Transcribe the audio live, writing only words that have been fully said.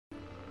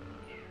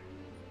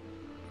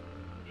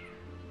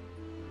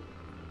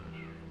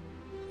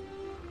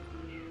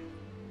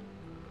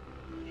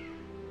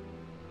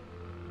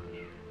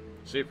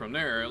See, from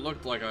there, it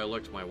looked like I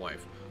licked my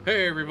wife.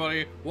 Hey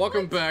everybody,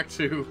 welcome back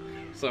to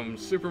some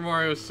Super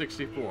Mario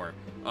 64.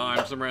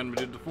 I'm some random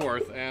dude the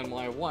fourth, and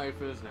my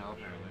wife is now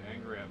apparently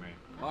angry at me.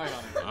 Bye,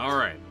 honey.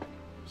 Alright.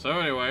 So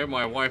anyway,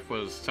 my wife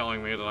was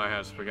telling me that I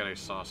had spaghetti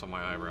sauce on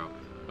my eyebrow.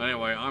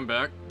 Anyway, I'm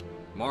back.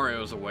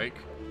 Mario's awake,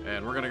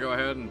 and we're gonna go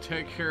ahead and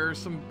take care of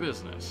some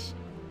business.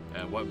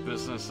 And what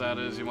business that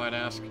is, you might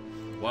ask?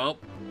 Well,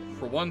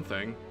 for one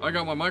thing, I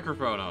got my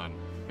microphone on,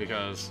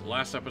 because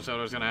last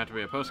episode was gonna have to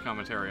be a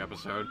post-commentary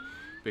episode,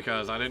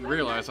 because I didn't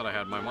realize that I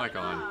had my mic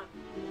on.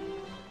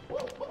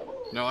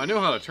 No, I knew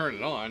how to turn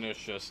it on, it's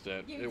just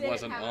that it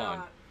wasn't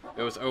on.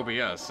 It was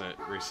OBS, it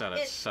reset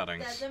its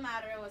settings. It doesn't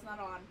matter, it was not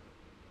on.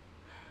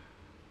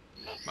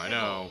 I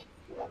know.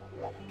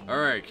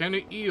 Alright, can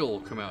the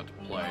eel come out to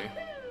play?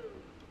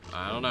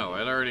 I don't know,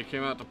 it already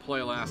came out to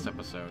play last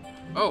episode.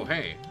 Oh,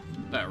 hey,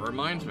 that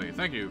reminds me.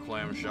 Thank you,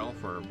 Clamshell,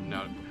 for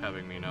not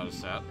having me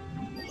notice that.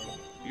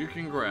 You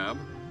can grab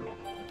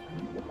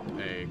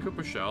a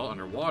Koopa shell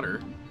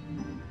underwater.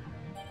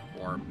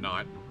 Or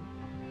not.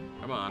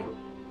 Come on.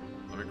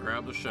 Let me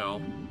grab the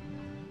shell.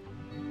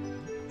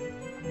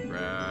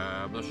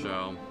 Grab the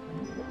shell.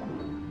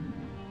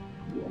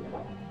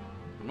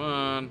 Come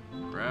on.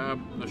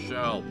 Grab the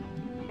shell.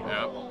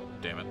 Yep.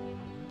 Damn it.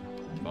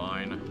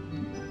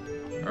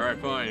 Fine. Alright,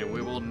 fine.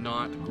 We will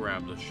not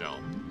grab the shell.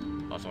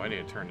 Also, I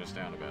need to turn this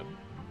down a bit.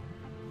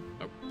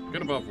 Oh,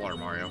 get above water,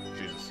 Mario.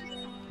 Jesus.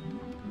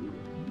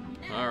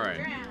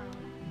 Alright.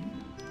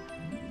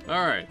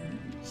 Alright.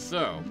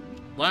 So,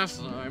 last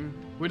time,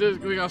 we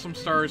got some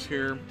stars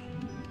here.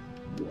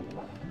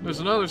 There's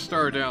another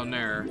star down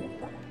there,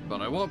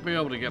 but I won't be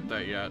able to get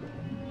that yet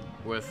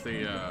with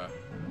the,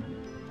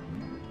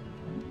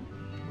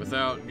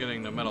 without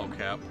getting the metal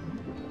cap.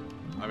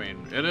 I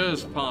mean, it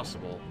is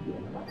possible,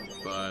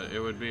 but it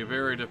would be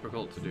very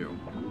difficult to do.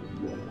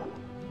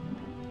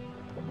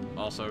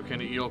 Also, can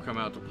the eel come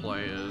out to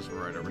play is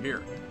right over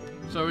here.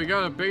 So we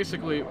gotta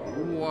basically,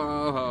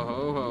 whoa, ho,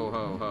 ho, ho,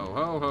 ho, ho,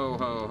 ho, ho,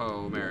 ho,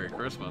 ho, Merry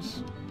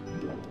Christmas.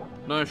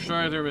 Nice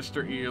try there,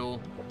 Mr.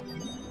 Eel.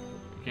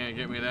 You can't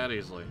get me that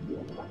easily.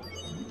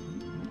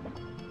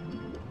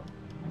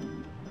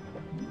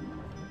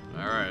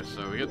 Alright,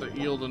 so we get the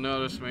eel to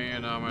notice me,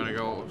 and now I'm gonna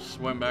go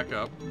swim back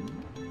up.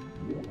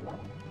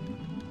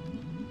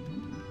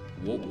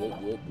 Whoop,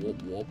 whoop, whoop,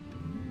 whoop, whoop.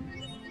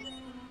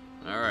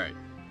 Alright.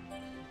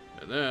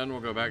 And then we'll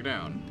go back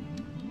down.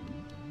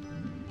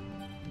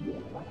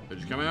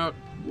 Did you come out?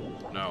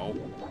 No.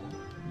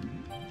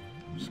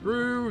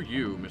 Screw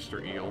you,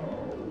 Mr. Eel.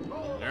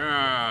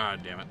 Ah,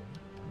 damn it.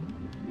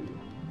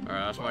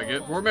 Alright, that's what I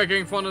get. We're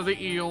making fun of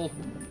the eel.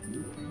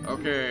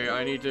 Okay,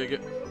 I need to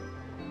get...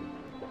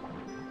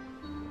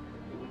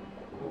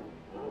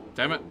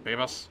 Damn it,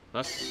 Beavis.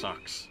 That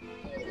sucks.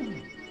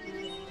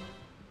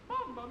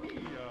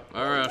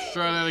 Alright, let's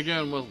try that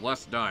again with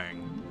less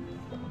dying.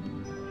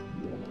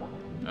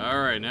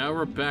 Alright, now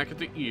we're back at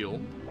the eel.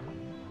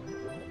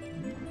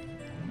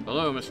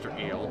 Hello, Mr.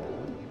 Eel.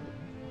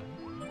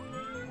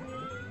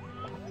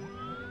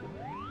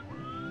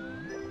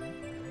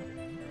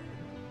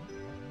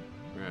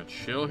 We're gonna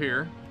chill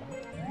here.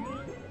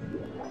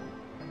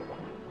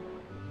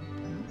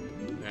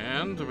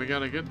 And we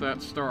gotta get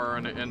that star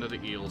on the end of the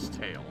eel's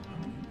tail.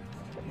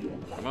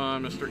 Come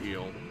on, Mr.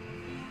 Eel.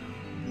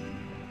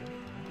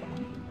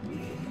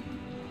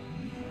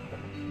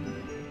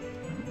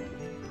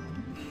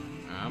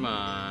 Come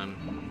on.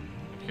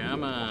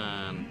 Come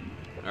on.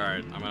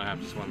 Alright, I'm gonna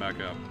have to swim back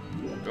up.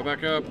 Go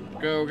back up.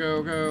 Go,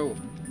 go, go.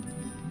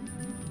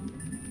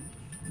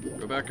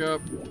 Go back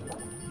up.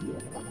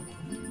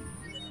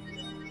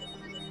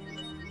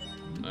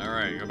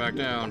 Alright, go back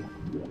down.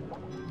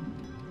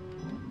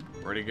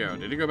 Where'd he go?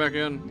 Did he go back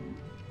in?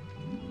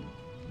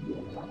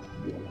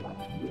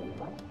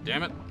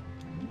 Damn it.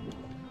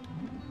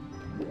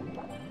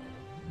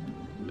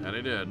 That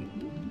he did.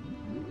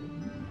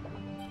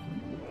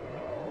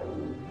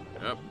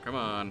 Yep, come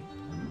on.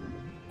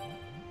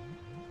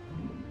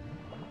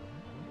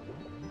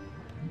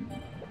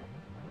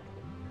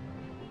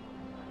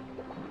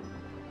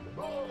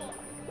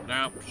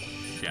 Nope,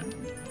 shit.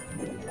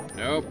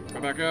 Nope,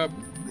 come back up.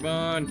 Come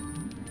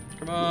on.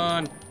 Come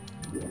on.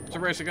 It's a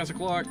race against the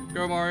clock.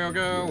 Go, Mario,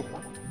 go.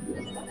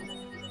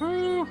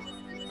 Woo.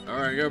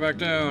 Alright, go back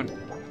down.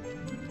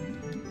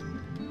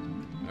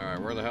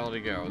 Alright, where the hell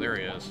did he go? There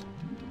he is.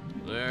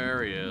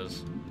 There he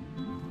is.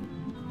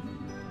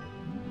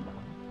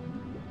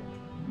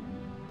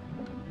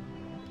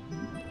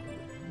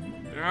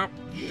 Oh,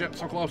 shit,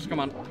 so close. Come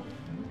on.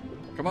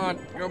 Come on.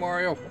 Go,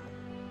 Mario.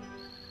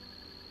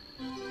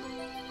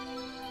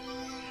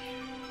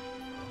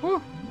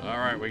 Whew.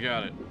 Alright, we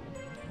got it.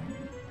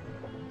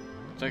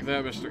 Take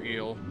that, Mr.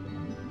 Eel.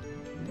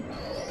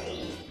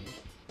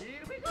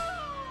 Here we go!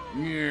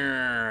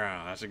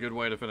 Yeah, that's a good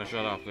way to finish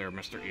that off there,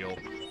 Mr. Eel.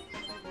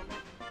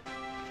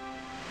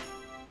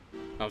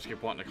 I just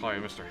keep wanting to call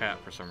you Mr. Hat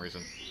for some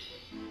reason.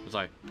 It's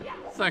like,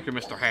 thank you,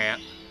 Mr. Hat.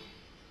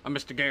 I'm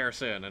Mr.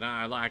 Garrison, and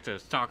I like to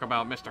talk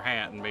about Mr.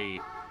 Hat and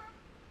be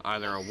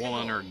either a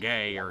woman or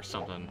gay or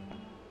something.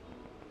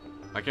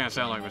 I can't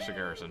sound like Mr.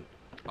 Garrison.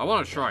 I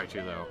want to try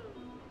to, though.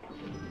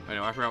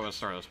 Anyway, I forgot what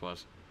star this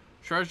was.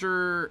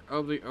 Treasure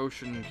of the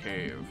Ocean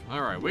Cave.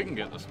 Alright, we can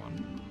get this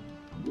one.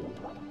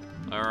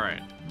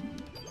 Alright.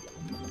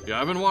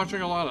 Yeah, I've been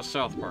watching a lot of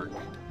South Park.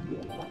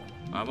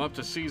 I'm up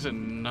to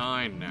season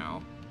 9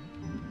 now.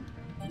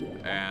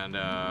 And,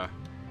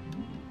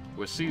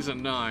 with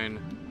season 9,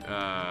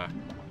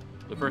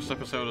 the first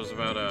episode is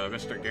about,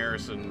 Mr.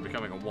 Garrison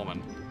becoming a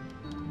woman.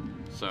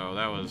 So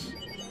that was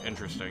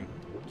interesting,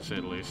 to say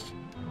the least.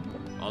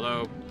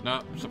 Although,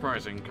 not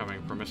surprising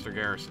coming from Mr.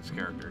 Garrison's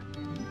character.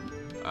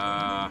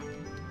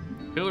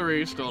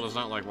 Hillary still does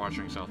not like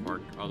watching South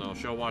Park, although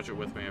she'll watch it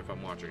with me if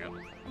I'm watching it.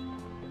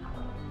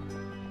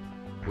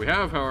 We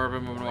have, however,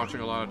 been watching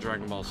a lot of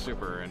Dragon Ball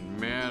Super, and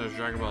man, has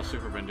Dragon Ball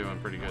Super been doing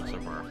pretty good so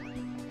far.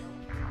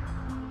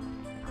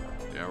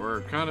 Yeah,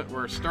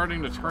 we're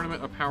starting the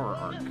Tournament of Power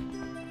arc.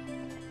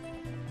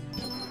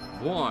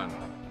 1,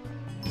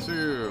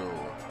 2,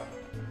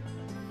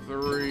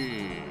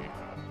 3,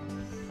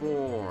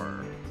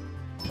 4.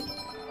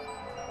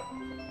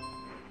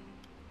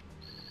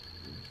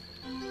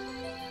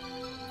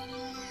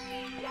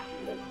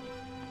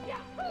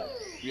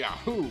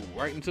 Yahoo!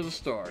 Right into the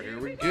star. Here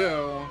we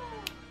go.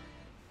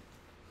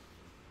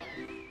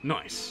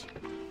 Nice.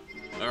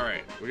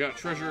 Alright, we got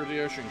Treasure of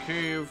the Ocean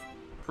Cave.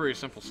 Pretty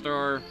simple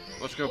star.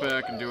 Let's go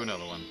back and do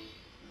another one.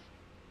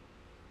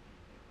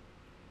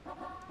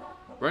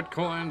 Red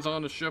coins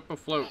on the ship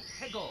afloat.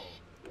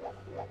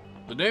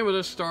 The name of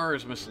this star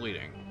is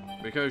misleading,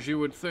 because you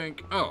would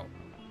think, oh,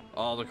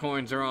 all the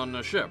coins are on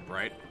the ship,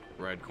 right?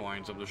 Red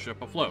coins of the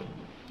ship afloat.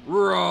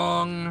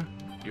 Wrong!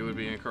 You would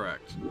be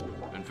incorrect.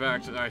 In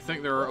fact, I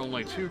think there are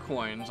only 2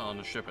 coins on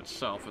the ship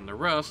itself, and the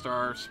rest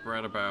are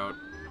spread about,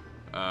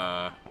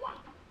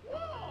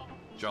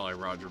 Jolly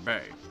Roger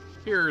Bay.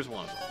 Here's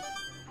one of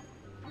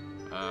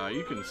them.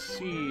 You can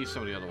see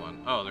some of the other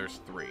one. Oh, there's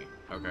 3.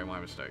 Okay, my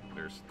mistake.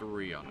 There's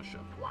 3 on the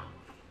ship.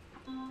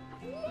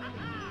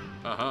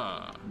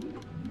 Aha.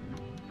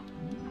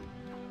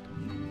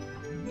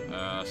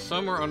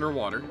 Some are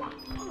underwater.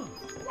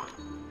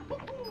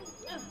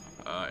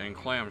 In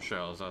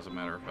clamshells, as a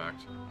matter of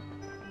fact.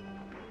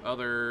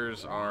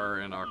 Others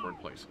are in awkward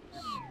places.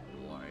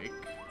 Like...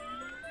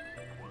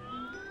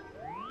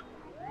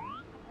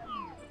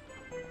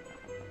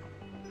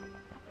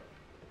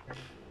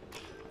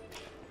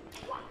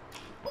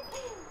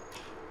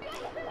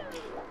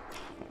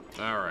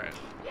 Alright.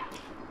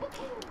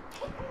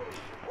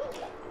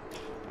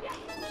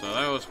 So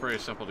that was pretty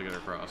simple to get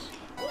across.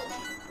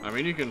 I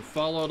mean, you can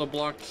follow the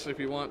blocks if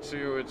you want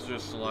to. It's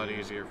just a lot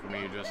easier for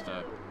me just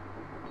to...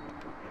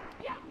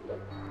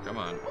 Come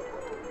on.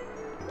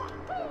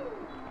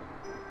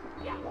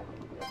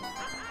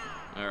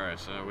 Alright,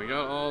 so we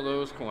got all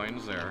those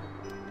coins there.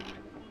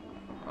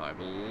 I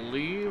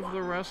believe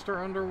the rest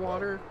are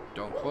underwater.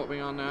 Don't quote me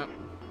on that.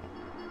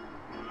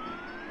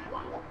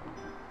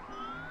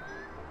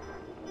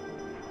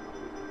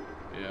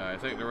 Yeah, I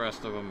think the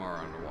rest of them are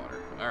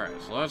underwater.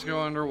 Alright, so let's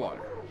go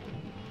underwater.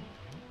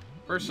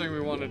 First thing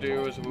we want to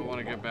do is we want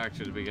to get back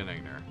to the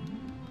beginning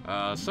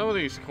there. Some of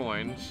these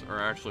coins, or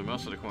actually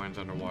most of the coins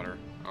underwater,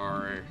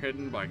 are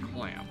hidden by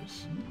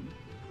clams.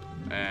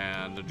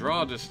 And the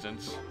draw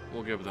distance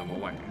will give them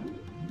away.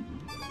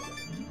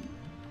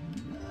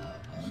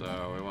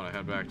 So we want to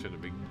head back to the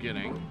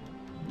beginning.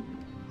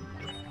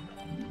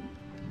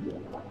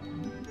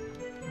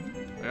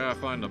 I gotta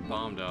find a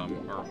bomb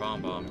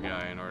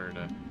guy in order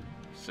to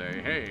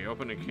say, hey,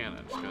 open the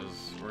cannons,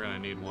 because we're gonna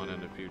need one in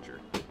the future.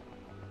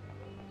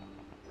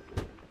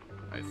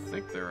 I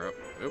think they're up.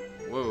 Oop,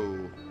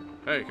 whoa.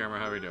 Hey, camera,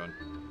 how are you doing?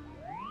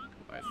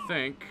 I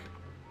think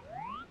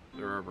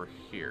they're over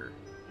here.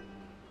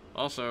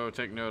 Also,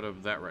 take note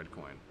of that red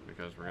coin,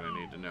 because we're gonna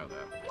need to know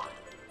that.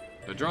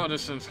 The draw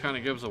distance kind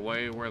of gives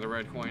away where the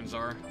red coins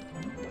are.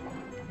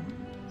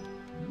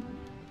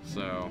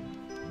 So,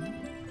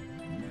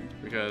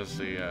 because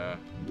the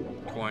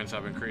coins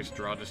have increased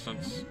draw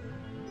distance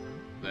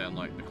than,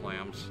 like, the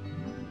clams.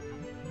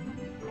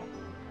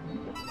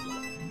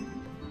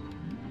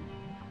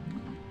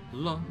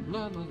 La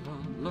la la la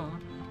la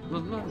la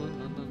la la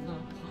la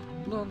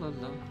la la la la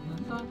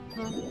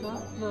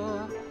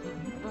la.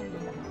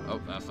 Oh,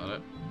 that's not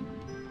it.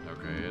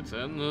 Okay, it's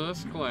in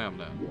this clam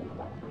then.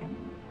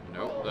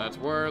 Nope, that's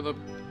where the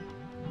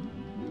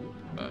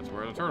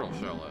turtle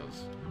shell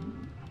is.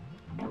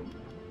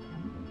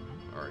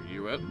 Are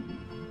you it?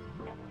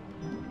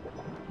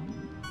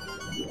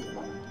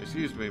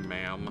 Excuse me,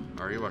 ma'am.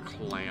 Are you a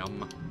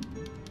clam?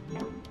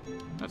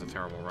 That's a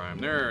terrible rhyme.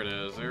 There it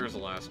is. There's the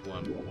last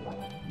one.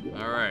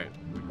 Alright.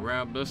 We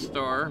grab this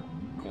star.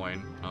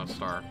 Coin, not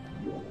star.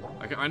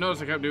 I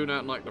noticed I kept doing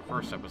that in, like, the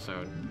first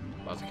episode.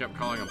 I kept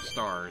calling them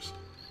stars.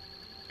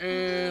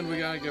 And we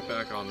gotta get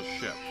back on the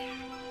ship.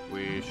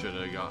 We should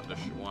have got the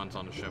ones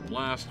on the ship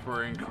last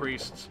for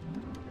increased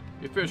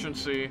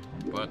efficiency,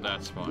 but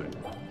that's fine.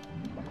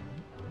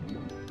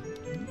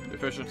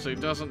 Efficiency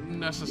doesn't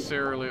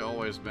necessarily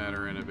always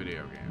matter in a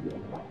video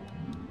game.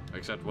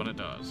 Except when it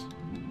does.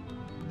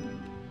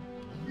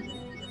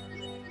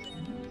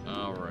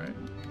 Alright.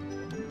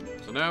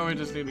 So now we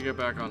just need to get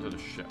back onto the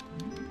ship.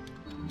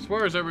 As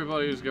far as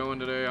everybody's going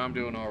today, I'm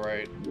doing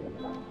alright.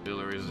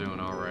 Hillary's doing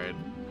alright.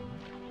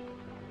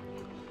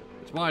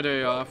 It's my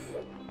day off.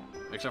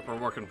 Except for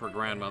working for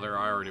grandmother.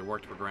 I already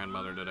worked for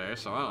grandmother today,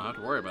 so I don't have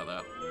to worry about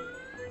that.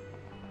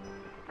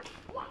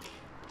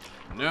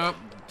 Nope.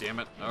 Damn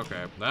it.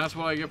 Okay. That's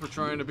what I get for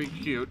trying to be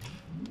cute.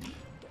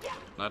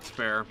 That's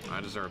fair. I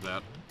deserve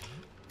that.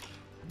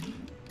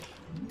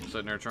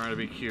 Sitting there trying to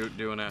be cute,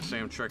 doing that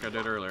same trick I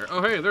did earlier.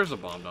 Oh, hey, there's a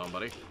bomb down,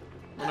 buddy.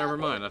 Well, never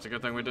mind. That's a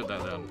good thing we did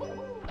that then.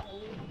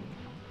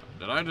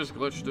 Did I just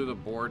glitch through the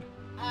board?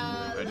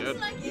 I did.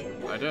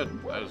 I did.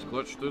 I just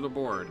glitched through the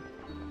board.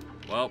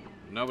 Well,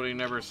 nobody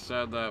never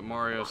said that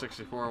Mario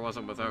 64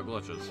 wasn't without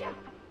glitches.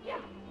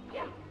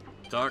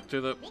 Talk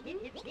to the...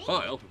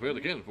 Hi, I'll prepare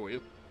the cannon for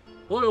you.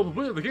 I'll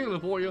prepare the cannon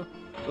for you.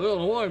 I don't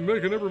know why I'm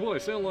making everybody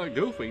sound like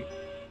Goofy.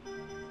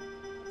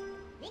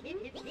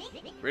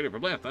 Ready for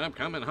blast time,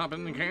 come and hop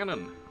in the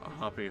cannon.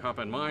 I'll hop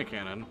in my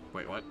cannon.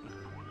 Wait, what?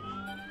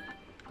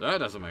 That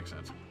doesn't make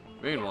sense.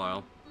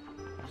 Meanwhile,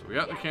 so we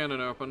got the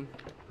cannon open.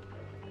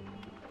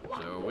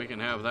 So we can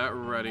have that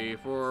ready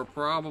for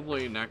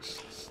probably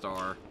next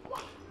star.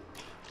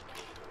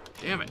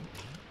 Damn it.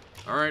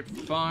 Alright,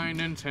 fine,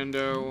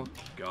 Nintendo.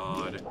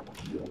 God.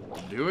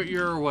 Do it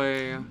your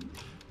way.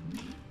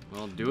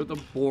 Well, do it the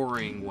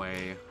boring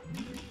way.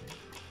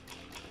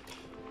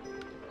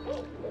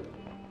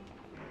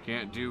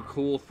 Can't do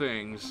cool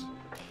things.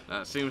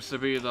 That seems to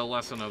be the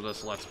lesson of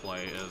this Let's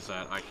Play, is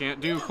that I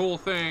can't do cool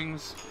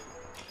things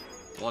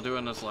while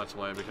doing this Let's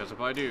Play, because if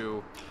I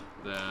do,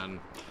 then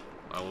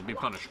I will be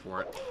punished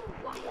for it.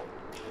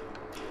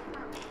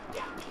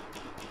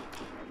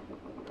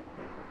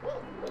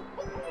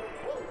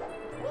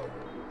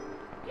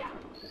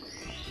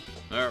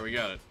 There, we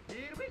got it.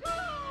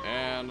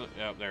 And,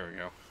 yep, there we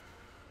go.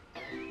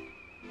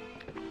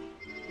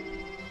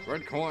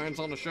 Red coins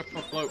on the ship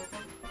afloat.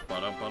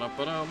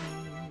 Ba-dum-ba-dum-ba-dum.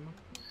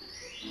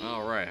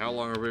 Alright, how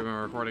long have we been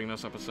recording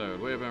this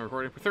episode? We have been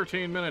recording for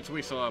 13 minutes.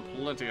 We still have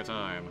plenty of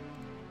time.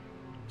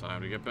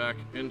 Time to get back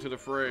into the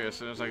fray as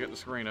soon as I get the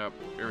screen up.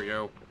 Here we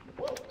go.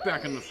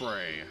 Back in the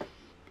fray.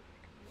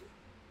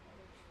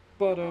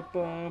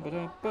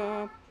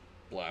 Ba-da-ba-ba-da-ba.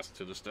 Blast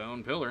to the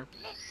stone pillar.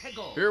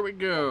 Here we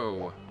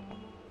go.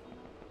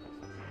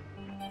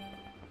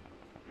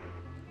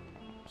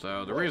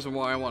 So the reason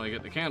why I want to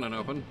get the cannon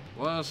open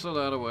was so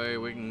that way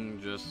we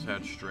can just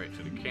head straight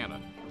to the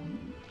cannon.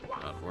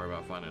 Not worry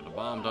about finding the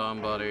bomb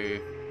dom buddy.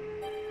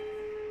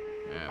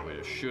 And we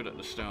just shoot at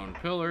the stone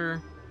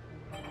pillar.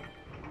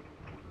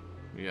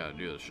 We gotta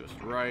do this just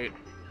right.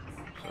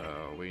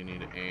 So we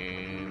need to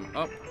aim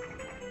up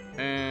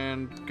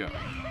and go.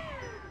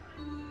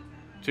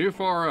 Too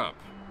far up.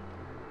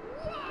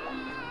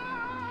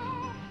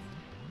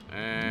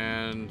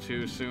 And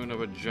too soon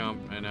of a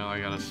jump, and now I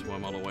gotta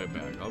swim all the way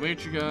back. I'll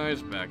meet you guys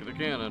back at the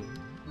cannon.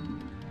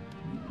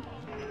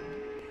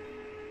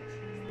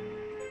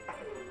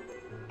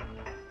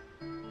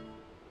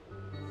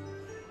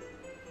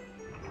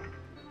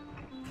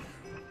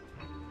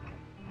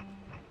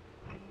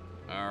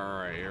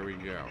 Alright, here we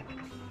go.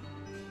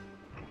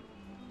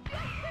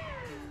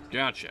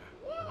 Gotcha.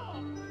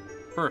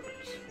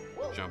 Perfect.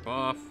 Jump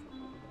off.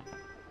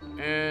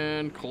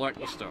 And collect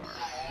the star.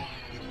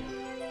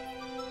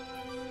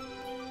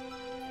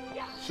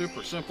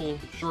 Super simple,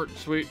 short and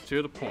sweet,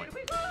 to the point.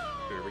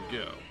 Here we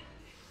go.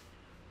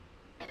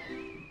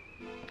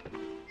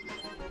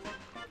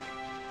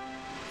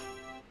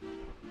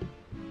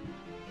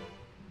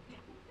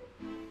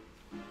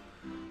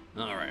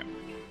 Alright.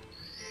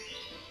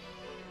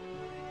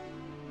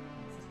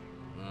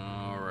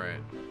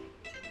 Alright.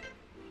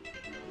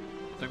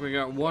 I think we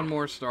got one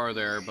more star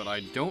there, but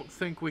I don't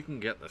think we can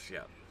get this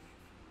yet.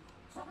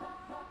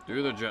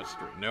 Do the jet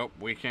stream. Nope,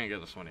 we can't get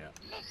this one yet.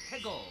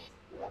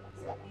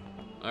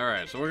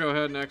 Alright, so we'll go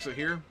ahead and exit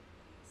here.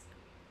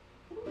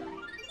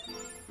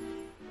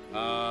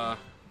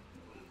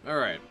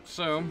 Alright,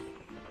 so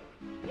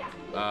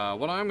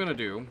what I'm gonna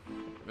do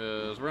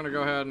is we're gonna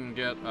go ahead and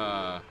get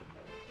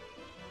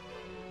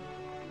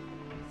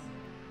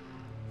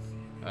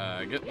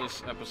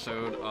this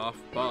episode off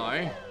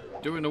by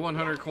doing the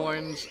 100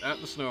 coins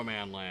at the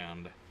Snowman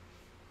Land.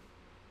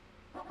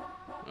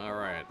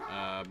 Alright,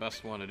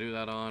 best one to do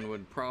that on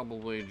would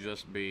probably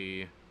just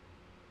be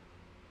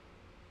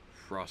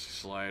Frosty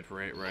Slide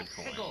for 8 red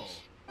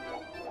coins.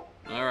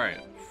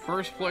 Alright,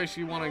 first place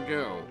you want to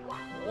go,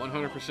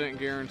 100%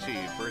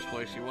 guaranteed. First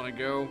place you want to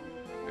go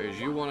is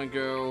you want to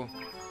go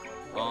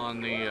on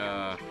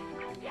the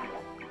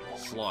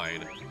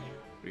slide.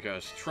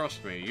 Because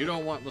trust me, you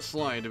don't want the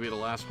slide to be the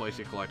last place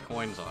you collect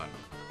coins on.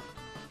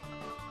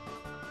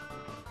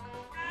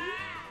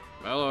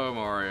 Hello,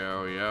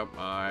 Mario. Yep,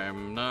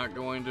 I'm not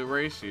going to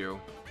race you.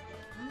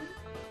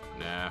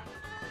 Nah.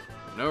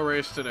 No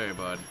race today,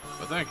 bud.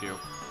 But thank you.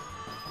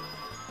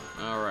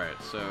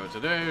 Alright, so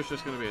today is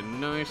just going to be a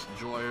nice,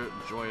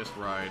 joyous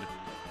ride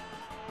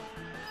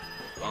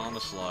on the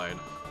slide.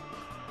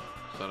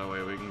 So that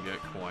way we can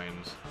get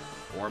coins.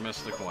 Or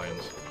miss the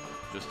coins.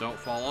 Just don't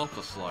fall off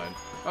the slide.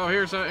 Oh,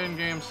 here's an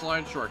in-game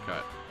slide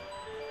shortcut.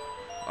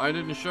 I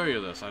didn't show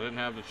you this. I didn't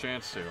have the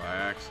chance to. I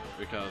asked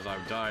because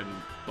I've died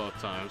both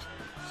times.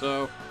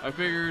 So I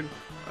figured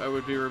I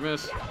would be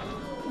remiss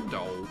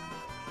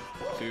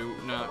to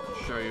not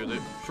show you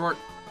the short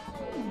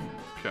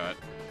cut.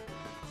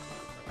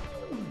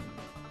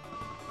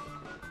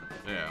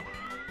 Yeah.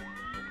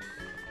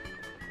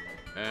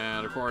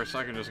 And of course,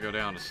 I can just go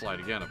down to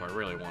slide again if I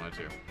really wanted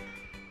to.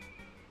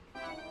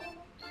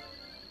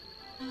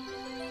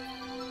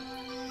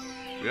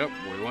 Yep,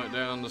 we went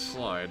down the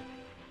slide.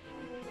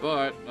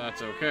 But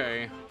that's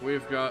okay.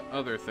 We've got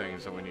other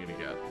things that we need to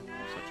get,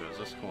 such as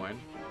this coin,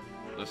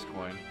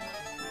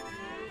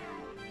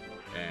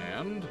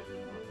 and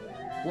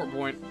port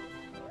point.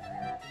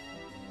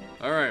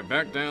 Alright,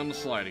 back down the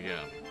slide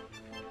again.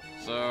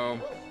 So,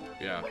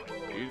 yeah,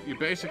 you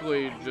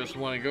basically just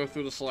want to go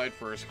through the slide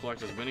first,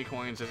 collect as many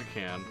coins as you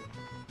can.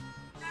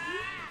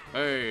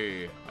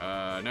 Hey,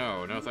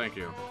 no thank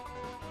you.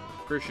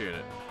 Appreciate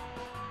it.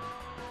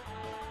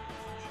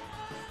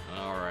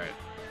 Alright.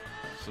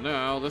 So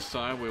now, this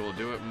time, we will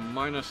do it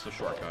minus the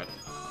shortcut.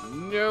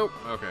 Nope.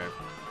 Okay.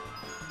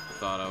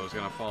 Thought I was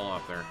gonna fall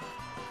off there.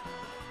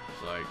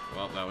 It's like,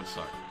 well, that would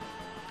suck.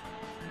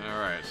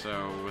 Alright,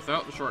 so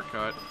without the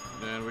shortcut,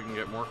 then we can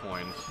get more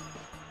coins.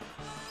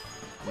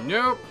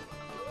 Nope!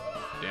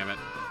 Damn it.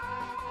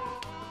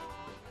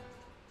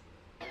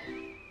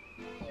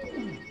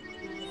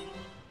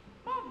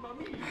 Mamma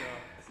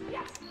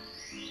mia!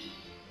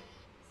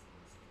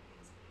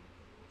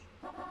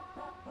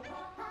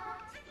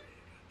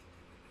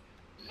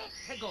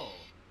 Go.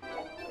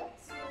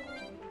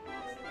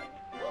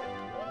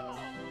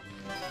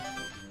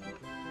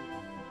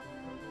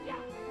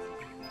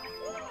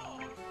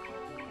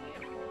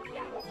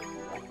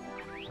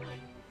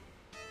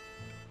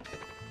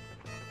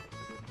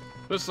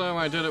 This time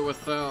I did it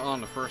with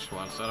on the first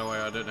one, so that way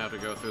I didn't have to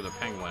go through the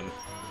penguin,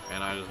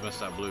 and I just missed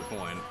that blue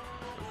coin,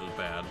 which is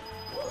bad.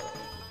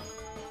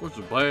 Which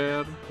is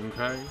bad,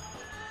 okay?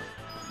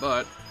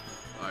 But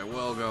I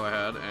will go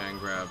ahead and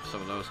grab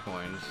some of those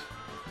coins.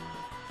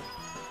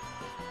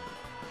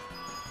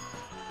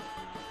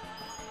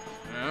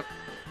 Yep.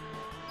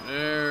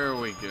 There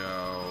we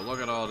go. Look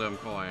at all them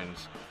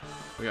coins.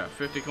 We got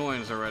 50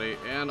 coins already,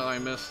 and I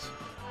missed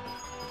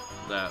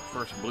that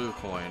first blue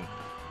coin.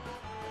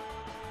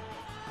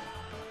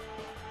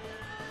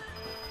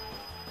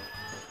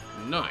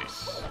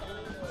 Nice.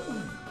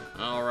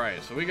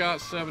 Alright, so we got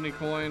 70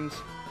 coins.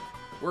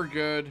 We're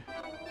good.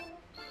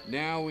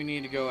 Now we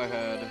need to go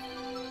ahead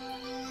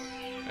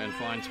and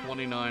find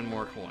 29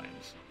 more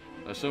coins.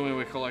 Assuming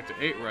we collect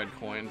 8 red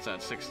coins,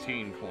 that's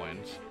 16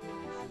 coins.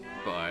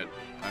 But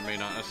I may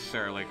not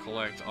necessarily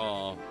collect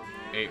all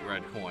 8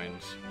 red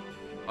coins.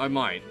 I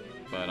might,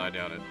 but I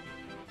doubt it.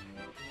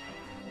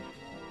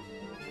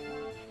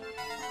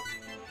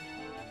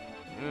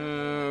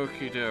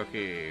 Okie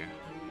dokie.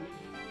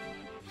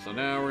 So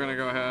now we're gonna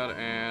go ahead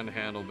and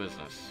handle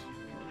business.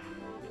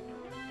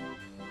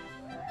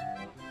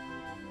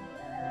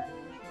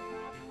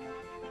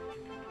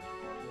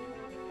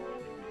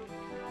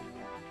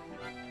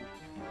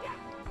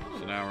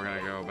 So now we're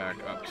gonna go back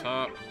up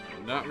top.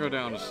 Not go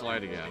down the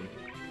slide again,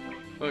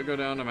 but go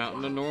down the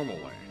mountain the normal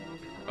way.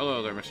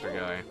 Hello there, Mr.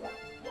 Guy.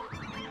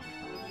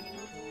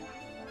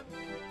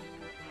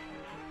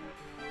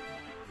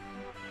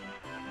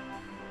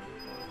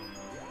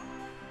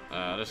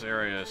 This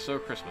area is so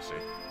Christmassy.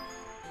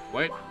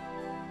 Wait.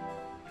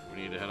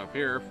 We need to head up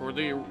here for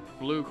the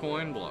blue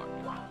coin block.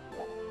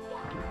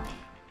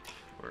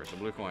 Where's the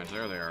blue coins?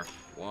 There they are.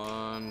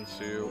 1,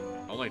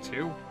 2... Only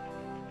 2?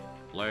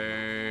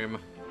 Lame.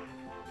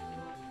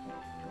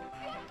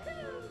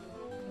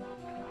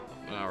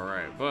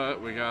 Alright,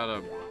 but we got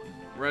a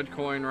red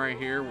coin right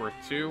here worth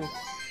 2,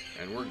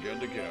 and we're good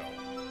to go.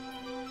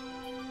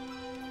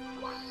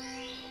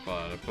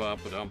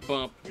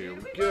 Ba-da-ba-ba-dum-bump. Here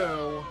we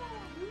go.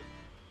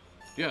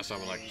 Yes, I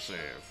would like to save.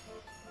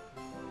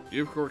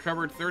 You've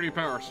recovered 30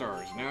 power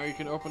stars. Now you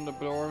can open the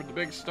door with the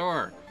big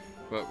star.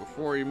 But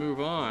before you move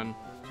on,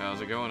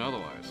 how's it going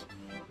otherwise?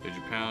 Did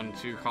you pound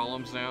 2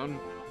 columns down?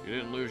 You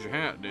didn't lose your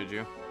hat, did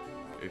you?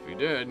 If you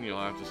did, you'll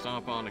have to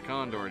stomp on the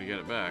condor to get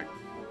it back.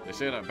 They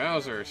say that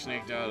Bowser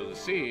snaked out of the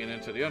sea and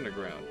into the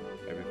underground.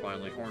 Have you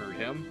finally cornered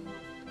him?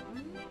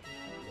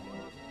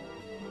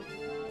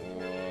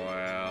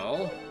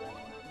 Well...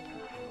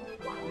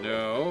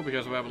 No,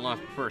 because we haven't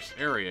lost the first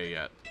area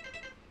yet.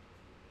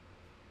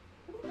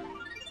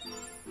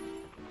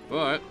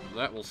 But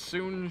that will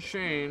soon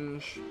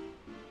change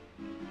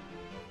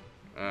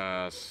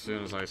as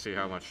soon as I see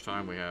how much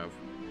time we have.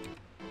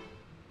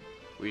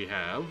 We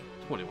have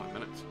 21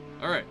 minutes.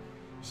 Alright,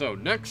 so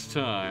next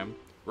time,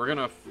 we're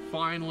gonna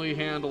finally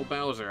handle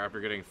Bowser after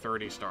getting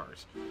 30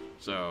 stars.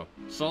 So,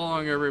 so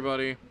long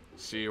everybody,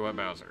 see you at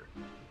Bowser.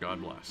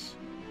 God bless.